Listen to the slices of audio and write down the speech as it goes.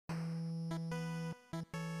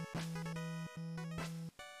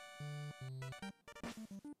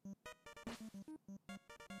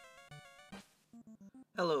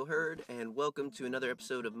Hello, Herd, and welcome to another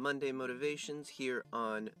episode of Monday Motivations here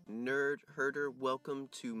on Nerd Herder. Welcome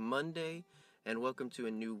to Monday, and welcome to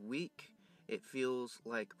a new week. It feels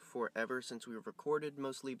like forever since we've recorded,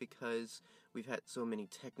 mostly because we've had so many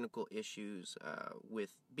technical issues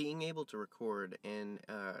with being able to record and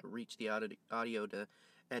reach the audio to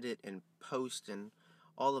edit and post and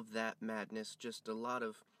all of that madness. Just a lot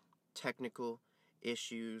of technical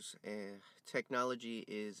issues. Technology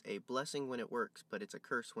is a blessing when it works, but it's a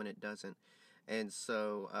curse when it doesn't. And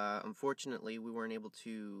so, unfortunately, we weren't able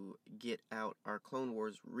to get out our Clone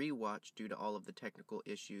Wars rewatch due to all of the technical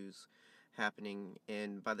issues happening.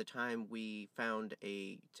 And by the time we found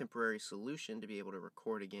a temporary solution to be able to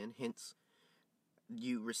record again, hence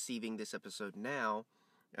you receiving this episode now,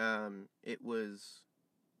 it was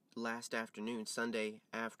last afternoon, Sunday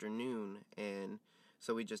afternoon, and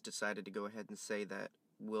so we just decided to go ahead and say that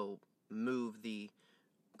we'll move the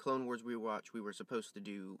Clone Wars rewatch we were supposed to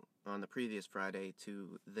do on the previous Friday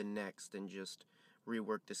to the next and just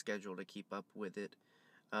rework the schedule to keep up with it.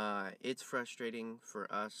 It's frustrating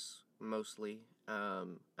for us, mostly.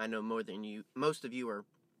 I know most of you are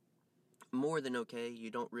more than okay. You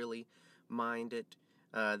don't really mind it.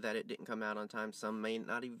 That it didn't come out on time. Some may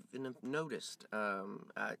not even have noticed,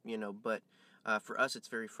 but for us it's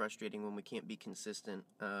very frustrating when we can't be consistent,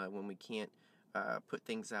 when we can't put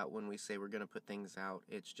things out when we say we're going to put things out.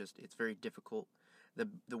 It's very difficult.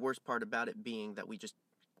 The worst part about it being that we just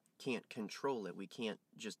can't control it. We can't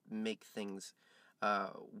just make things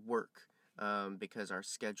work because our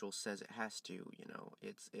schedule says it has to.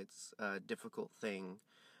 It's a difficult thing.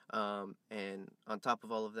 And on top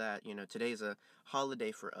of all of that, today's a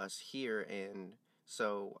holiday for us here, and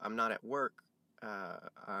so I'm not at work.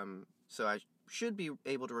 So I should be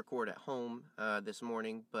able to record at home this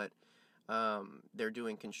morning, but they're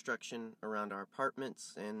doing construction around our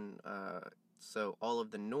apartments, and so all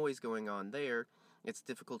of the noise going on there, it's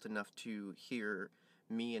difficult enough to hear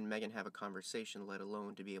me and Megan have a conversation, let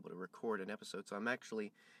alone to be able to record an episode. So I'm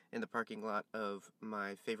actually in the parking lot of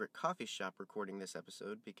my favorite coffee shop recording this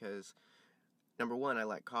episode because, number one, I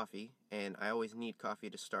like coffee, and I always need coffee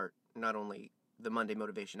to start not only the Monday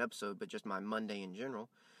Motivation episode, but just my Monday in general.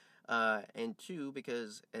 And two,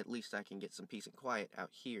 because at least I can get some peace and quiet out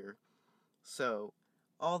here. So,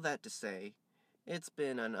 all that to say, it's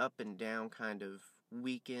been an up and down kind of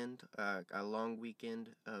weekend, a long weekend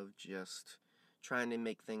of just trying to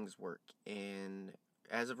make things work, and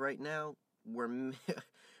as of right now, we're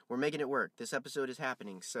making it work. This episode is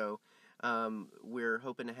happening, so we're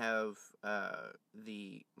hoping to have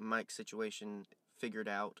the mic situation figured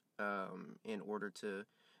out in order to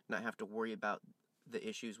not have to worry about the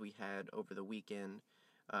issues we had over the weekend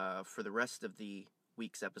for the rest of the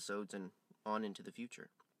week's episodes and on into the future.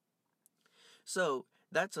 So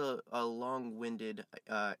that's a long-winded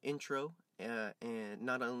intro. And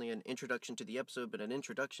not only an introduction to the episode, but an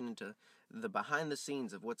introduction to the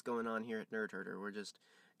behind-the-scenes of what's going on here at Nerd Herder. We're just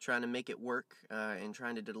trying to make it work and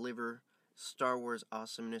trying to deliver Star Wars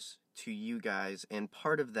awesomeness to you guys. And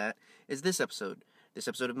part of that is this episode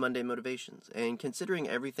of Monday Motivations. And considering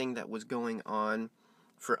everything that was going on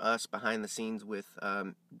for us behind the scenes with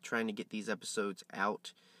trying to get these episodes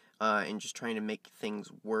out and just trying to make things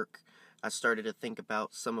work, I started to think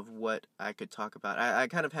about some of what I could talk about. I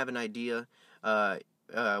kind of have an idea a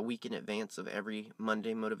week in advance of every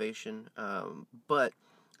Monday Motivation, but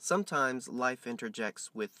sometimes life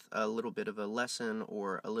interjects with a little bit of a lesson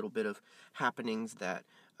or a little bit of happenings that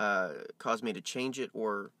cause me to change it,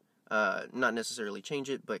 or not necessarily change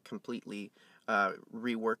it, but completely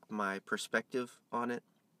rework my perspective on it.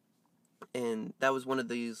 And that was one of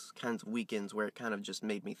these kinds of weekends where it kind of just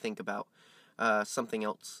made me think about something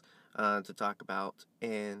else to talk about.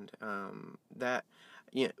 And that,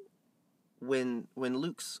 when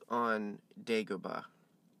Luke's on Dagobah,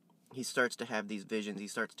 he starts to have these visions. He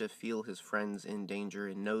starts to feel his friends in danger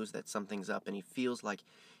and knows that something's up, and he feels like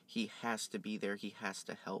he has to be there. He has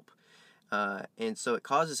to help. And so it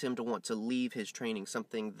causes him to want to leave his training,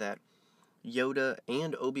 something that Yoda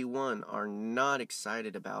and Obi-Wan are not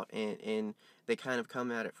excited about, and they kind of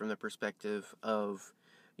come at it from the perspective of,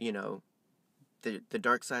 the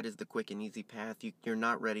dark side is the quick and easy path. You're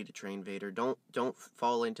not ready to train Vader. Don't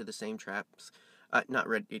fall into the same traps. Not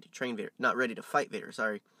ready to train Vader. Not ready to fight Vader.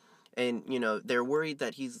 Sorry. And they're worried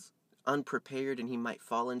that he's unprepared and he might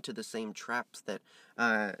fall into the same traps that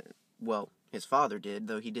his father did,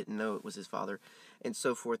 though he didn't know it was his father, and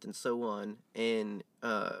so forth and so on. And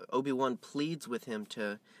Obi-Wan pleads with him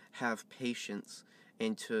to have patience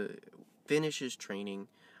and to finish his training,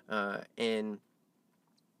 and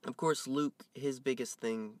Of course, Luke, his biggest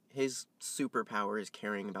thing, his superpower is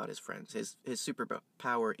caring about his friends. His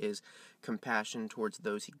superpower is compassion towards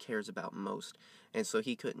those he cares about most. And so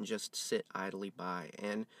he couldn't just sit idly by.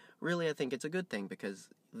 And really, I think it's a good thing, because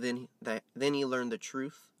then he learned the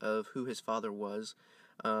truth of who his father was,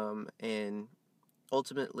 and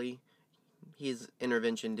ultimately his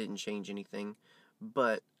intervention didn't change anything.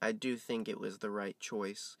 But I do think it was the right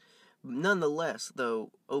choice. Nonetheless, though,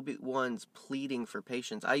 Obi-Wan's pleading for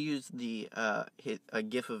patience, I use a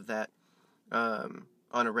gif of that on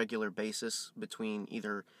a regular basis between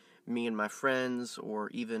either me and my friends, or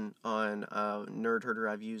even on Nerd Herder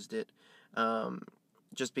I've used it,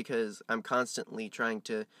 just because I'm constantly trying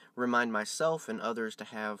to remind myself and others to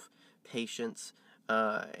have patience,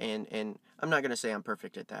 and I'm not going to say I'm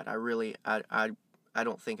perfect at that. I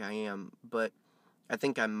don't think I am, but I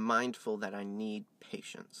think I'm mindful that I need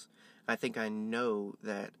patience. I think I know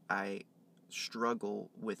that I struggle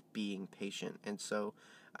with being patient, and so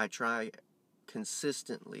I try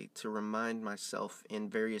consistently to remind myself in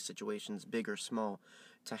various situations, big or small,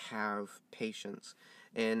 to have patience.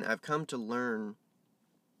 And I've come to learn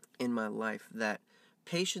in my life that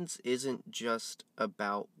patience isn't just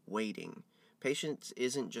about waiting. Patience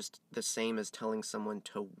isn't just the same as telling someone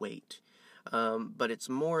to wait, but it's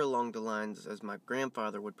more along the lines, as my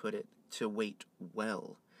grandfather would put it, to wait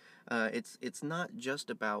well. It's not just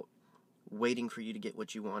about waiting for you to get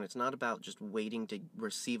what you want. It's not about just waiting to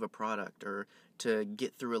receive a product, or to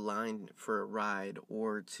get through a line for a ride,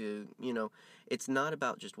 or to, it's not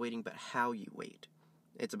about just waiting, but how you wait.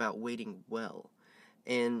 It's about waiting well.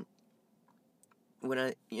 And when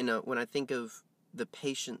I think of the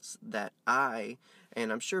patience that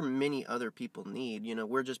and I'm sure many other people need,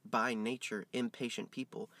 we're just by nature impatient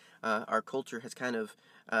people. Our culture has kind of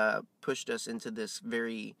pushed us into this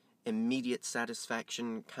very immediate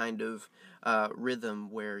satisfaction kind of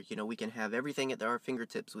rhythm, where we can have everything at our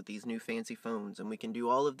fingertips with these new fancy phones, and we can do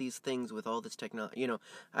all of these things with all this technology.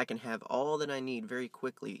 I can have all that I need very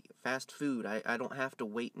quickly. Fast food, I don't have to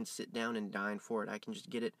wait and sit down and dine for it. I can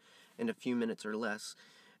just get it in a few minutes or less.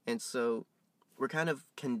 And so we're kind of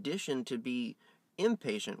conditioned to be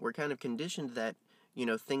impatient. We're kind of conditioned that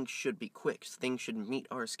things should be quick, things should meet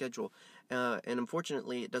our schedule, and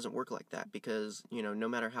unfortunately it doesn't work like that, because no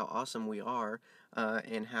matter how awesome we are,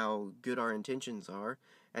 and how good our intentions are,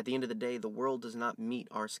 at the end of the day, the world does not meet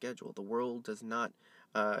our schedule. The world does not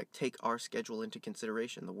take our schedule into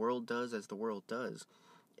consideration. The world does as the world does,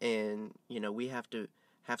 and we have to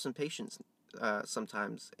have some patience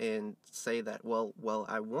sometimes, and say that, well,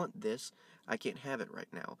 I want this, I can't have it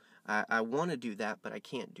right now. I want to do that, but I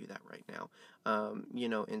can't do that right now.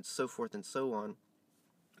 And so forth and so on.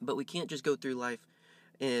 But we can't just go through life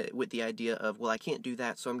with the idea of, well, I can't do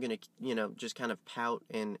that, so I'm going to, just kind of pout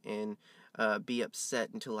and be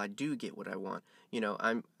upset until I do get what I want.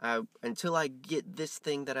 Until I get this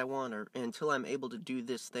thing that I want, or until I'm able to do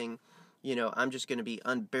this thing, I'm just going to be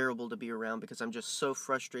unbearable to be around, because I'm just so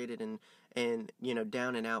frustrated and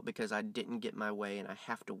down and out because I didn't get my way, and I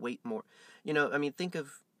have to wait more.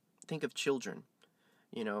 Think of children.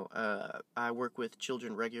 I work with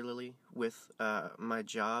children regularly with my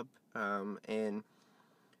job, and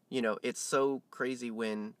it's so crazy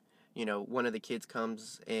when one of the kids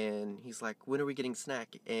comes and he's like, "When are we getting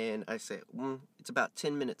snack?" And I say, "It's about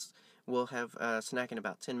 10 minutes. We'll have snack in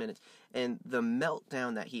about 10 minutes." And the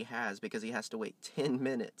meltdown that he has, because he has to wait 10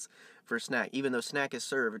 minutes for snack, even though snack is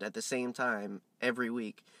served at the same time every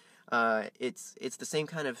week, it's the same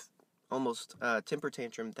kind of almost temper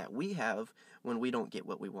tantrum that we have when we don't get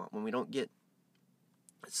what we want, when we don't get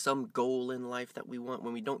some goal in life that we want,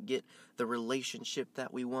 when we don't get the relationship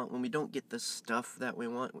that we want, when we don't get the stuff that we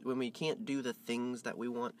want, when we can't do the things that we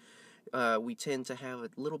want. We tend to have a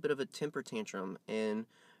little bit of a temper tantrum, and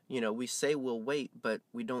we say we'll wait, but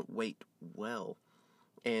we don't wait well.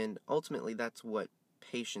 And ultimately, that's what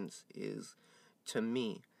patience is to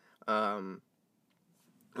me.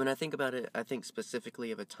 When I think about it, I think specifically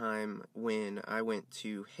of a time when I went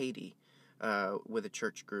to Haiti with a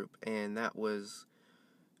church group, and that was,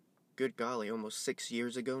 good golly, almost 6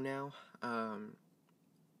 years ago now.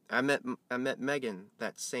 I met Megan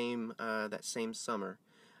that same summer.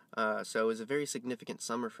 So it was a very significant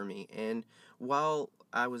summer for me. And while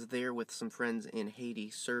I was there with some friends in Haiti,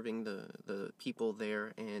 serving the people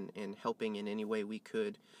there and helping in any way we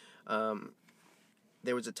could,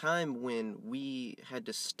 there was a time when we had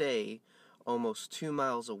to stay almost 2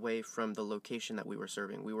 miles away from the location that we were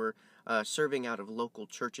serving. We were serving out of local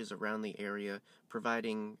churches around the area,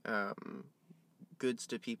 providing goods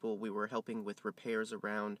to people. We were helping with repairs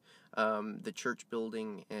around the church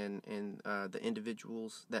building and the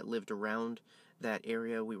individuals that lived around that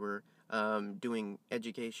area. We were doing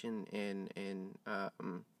education and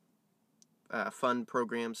fun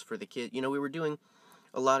programs for the kids. We were doing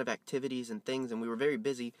a lot of activities and things, and we were very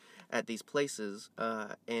busy at these places.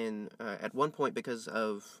 And at one point, because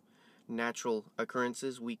of natural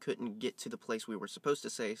occurrences, we couldn't get to the place we were supposed to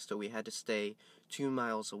stay, so we had to stay 2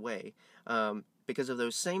 miles away. Because of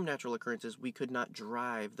those same natural occurrences, we could not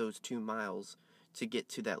drive those 2 miles to get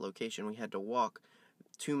to that location. We had to walk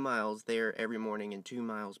 2 miles there every morning and 2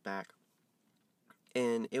 miles back.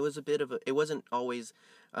 And it was it wasn't always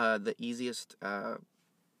the easiest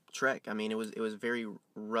trek. I mean, it was very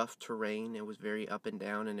rough terrain. It was very up and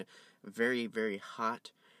down and very, very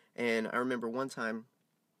hot. And I remember one time,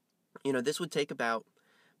 this would take about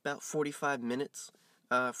 45 minutes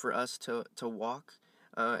for us to walk.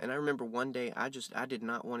 And I remember one day I did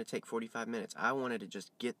not want to take 45 minutes. I wanted to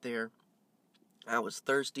just get there. I was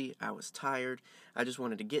thirsty, I was tired, I just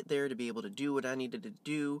wanted to get there to be able to do what I needed to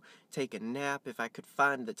do, take a nap if I could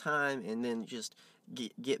find the time, and then just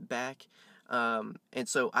get back. And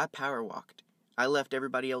so I power walked. I left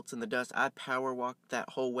everybody else in the dust. I power walked that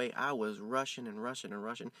whole way. I was rushing and rushing and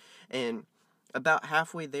rushing. And about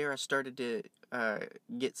halfway there, I started to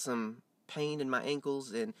get some pain in my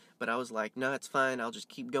ankles, but I was like, no, it's fine, I'll just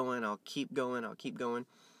keep going, I'll keep going.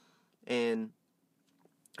 And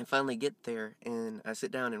I finally get there, and I sit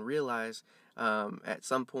down and realize at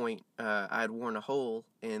some point I had worn a hole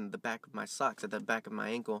in the back of my socks at the back of my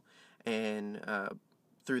ankle, and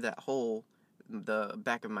through that hole, the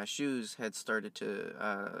back of my shoes had started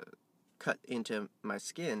to cut into my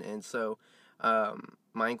skin, and so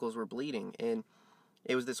my ankles were bleeding. And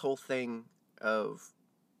it was this whole thing of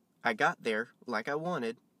I got there like I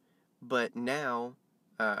wanted, but now,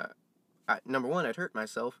 number one, I'd hurt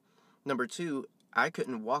myself. Number two, I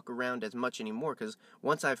couldn't walk around as much anymore, because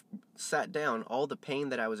once I sat down, all the pain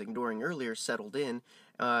that I was ignoring earlier settled in,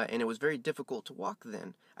 and it was very difficult to walk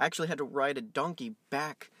then. I actually had to ride a donkey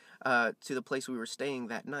back to the place we were staying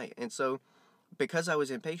that night. And so, because I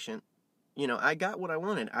was impatient, I got what I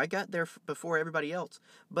wanted. I got there before everybody else.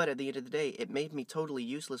 But at the end of the day, it made me totally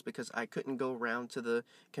useless because I couldn't go around to the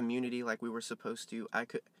community like we were supposed to. I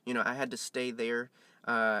had to stay there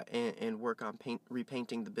and work on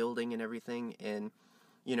repainting the building and everything. And,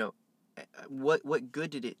 what good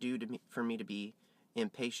did it do for me to be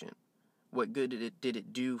impatient? What good did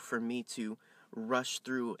it do for me to rush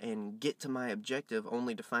through and get to my objective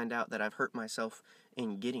only to find out that I've hurt myself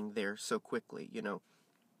in getting there so quickly?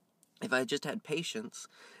 If I had just had patience,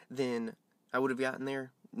 then I would have gotten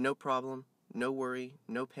there, no problem, no worry,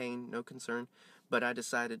 no pain, no concern. But I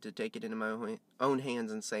decided to take it into my own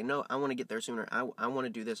hands and say, no, I want to get there sooner. I want to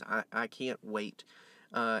do this. I can't wait.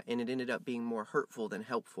 And it ended up being more hurtful than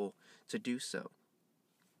helpful to do so.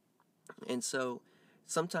 And so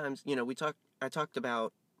sometimes, I talked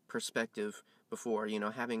about perspective before,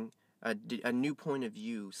 having a new point of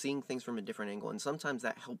view, seeing things from a different angle, and sometimes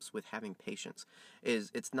that helps with having patience.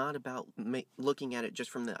 It's not about looking at it just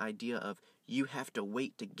from the idea of you have to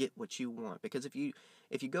wait to get what you want, because if you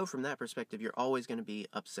go from that perspective, you're always going to be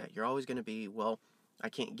upset. You're always going to be, well, I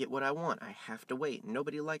can't get what I want. I have to wait.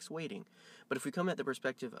 Nobody likes waiting. But if we come at the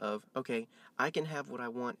perspective of, okay, I can have what I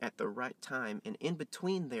want at the right time, and in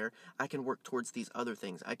between there, I can work towards these other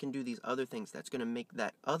things. I can do these other things. That's going to make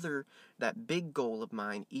that big goal of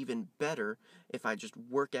mine even better if I just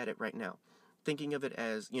work at it right now. Thinking of it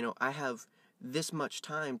as, I have this much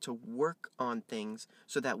time to work on things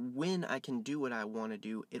so that when I can do what I want to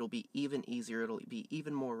do, it'll be even easier. It'll be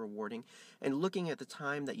even more rewarding. And looking at the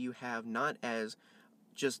time that you have not as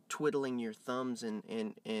just twiddling your thumbs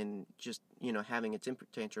and just, having a temper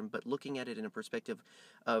tantrum, but looking at it in a perspective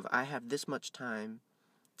of I have this much time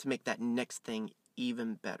to make that next thing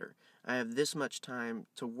even better. I have this much time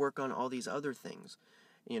to work on all these other things,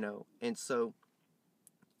 and so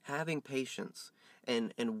having patience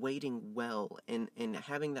and waiting well and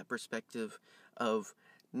having that perspective of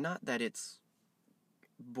not that it's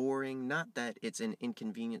boring, not that it's an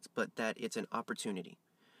inconvenience, but that it's an opportunity.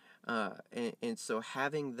 And so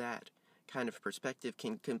having that kind of perspective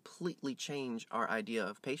can completely change our idea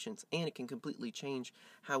of patience, and it can completely change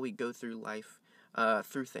how we go through life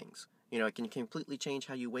through things. It can completely change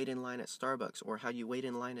how you wait in line at Starbucks or how you wait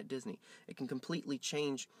in line at Disney. It can completely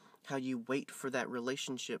change how you wait for that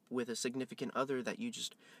relationship with a significant other that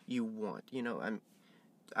you want.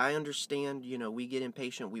 I understand, we get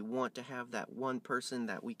impatient. We want to have that one person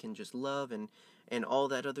that we can just love and all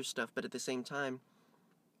that other stuff. But at the same time,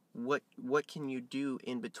 what can you do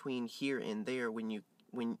in between here and there when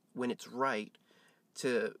it's right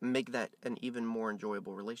to make that an even more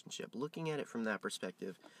enjoyable relationship. Looking at it from that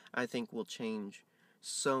perspective, I think will change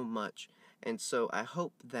so much. And so I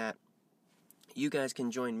hope that you guys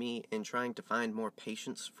can join me in trying to find more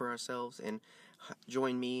patience for ourselves, and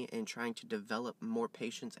join me in trying to develop more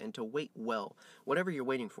patience and to wait well. Whatever you're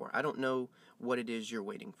waiting for. I don't know what it is you're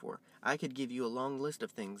waiting for. I could give you a long list of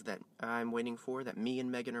things that I'm waiting for, that me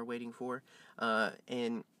and Megan are waiting for,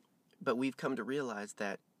 but we've come to realize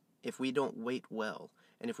that if we don't wait well,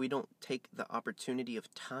 and if we don't take the opportunity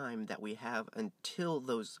of time that we have until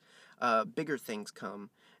those bigger things come,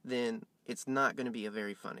 then it's not going to be a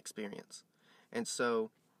very fun experience. And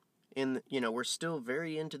so, we're still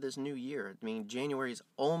very into this new year. I mean, January's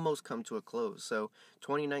almost come to a close, so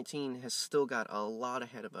 2019 has still got a lot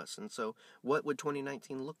ahead of us. And so, what would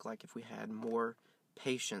 2019 look like if we had more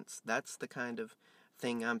patience? That's the kind of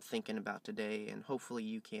thing I'm thinking about today, and hopefully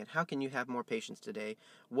you can. How can you have more patience today?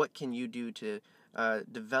 What can you do to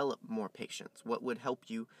develop more patience? What would help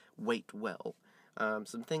you wait well?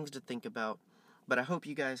 Some things to think about, but I hope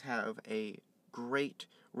you guys have a great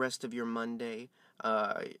rest of your Monday.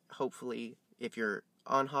 Hopefully, if you're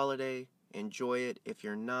on holiday, enjoy it. If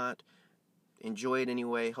you're not, enjoy it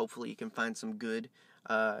anyway. Hopefully you can find some good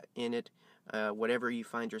in it, whatever you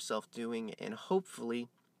find yourself doing, and hopefully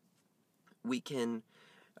we can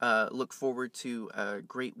look forward to a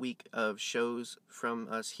great week of shows from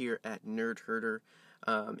us here at Nerd Herder.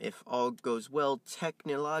 If all goes well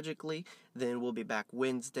technologically, then we'll be back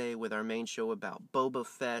Wednesday with our main show about Boba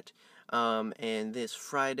Fett. And this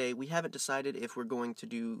Friday, we haven't decided if we're going to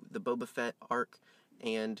do the Boba Fett arc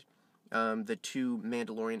and the 2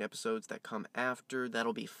 Mandalorian episodes that come after.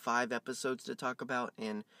 That'll be 5 episodes to talk about,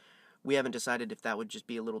 and we haven't decided if that would just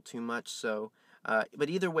be a little too much. So, but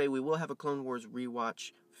either way, we will have a Clone Wars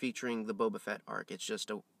rewatch featuring the Boba Fett arc. It's just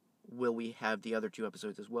will we have the other 2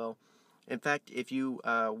 episodes as well? In fact, if you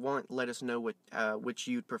want, let us know which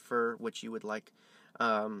you'd prefer, which you would like.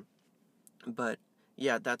 But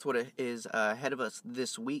yeah, that's what it is ahead of us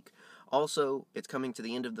this week. Also, it's coming to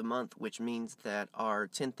the end of the month, which means that our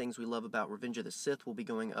 10 Things We Love About Revenge of the Sith will be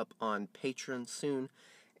going up on Patreon soon.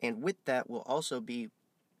 And with that, we'll also be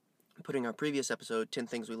putting our previous episode, 10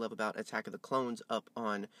 Things We Love About Attack of the Clones, up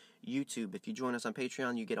on YouTube. If you join us on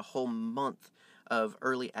Patreon, you get a whole month of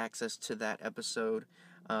early access to that episode.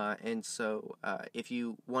 And so if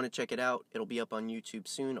you want to check it out, it'll be up on YouTube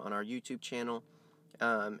soon on our YouTube channel.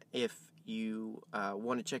 If you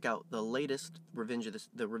want to check out the latest Revenge of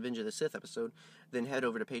the Sith episode, then head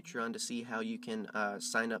over to Patreon to see how you can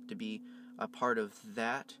sign up to be a part of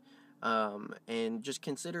that. And just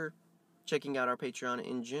consider checking out our Patreon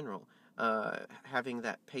in general. Having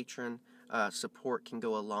that patron support can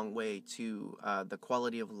go a long way to the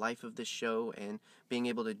quality of life of this show and being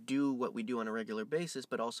able to do what we do on a regular basis,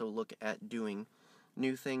 but also look at doing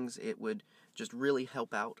new things. It would just really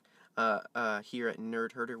help out here at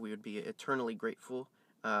Nerd Herder. We would be eternally grateful.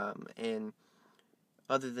 And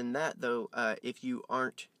other than that, though, if you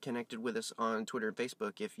aren't connected with us on Twitter and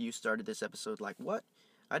Facebook, if you started this episode like, what?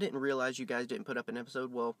 I didn't realize you guys didn't put up an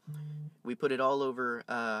episode. Well, we put it all over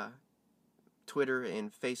Twitter and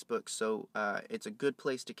Facebook, so it's a good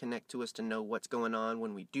place to connect to us to know what's going on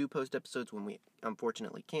when we do post episodes, when we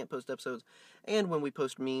unfortunately can't post episodes, and when we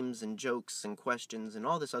post memes and jokes and questions and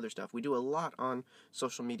all this other stuff. We do a lot on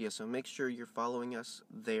social media, so make sure you're following us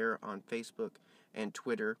there on Facebook and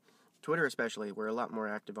Twitter. Twitter especially, we're a lot more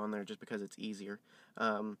active on there just because it's easier.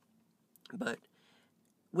 But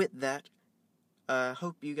with that,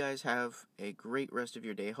 hope you guys have a great rest of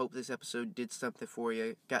your day. Hope this episode did something for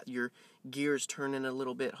you, got your gears turning a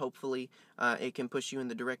little bit. Hopefully, it can push you in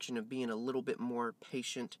the direction of being a little bit more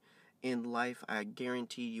patient in life. I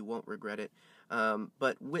guarantee you won't regret it.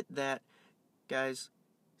 But with that, guys,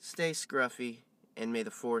 stay scruffy, and may the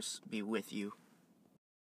Force be with you.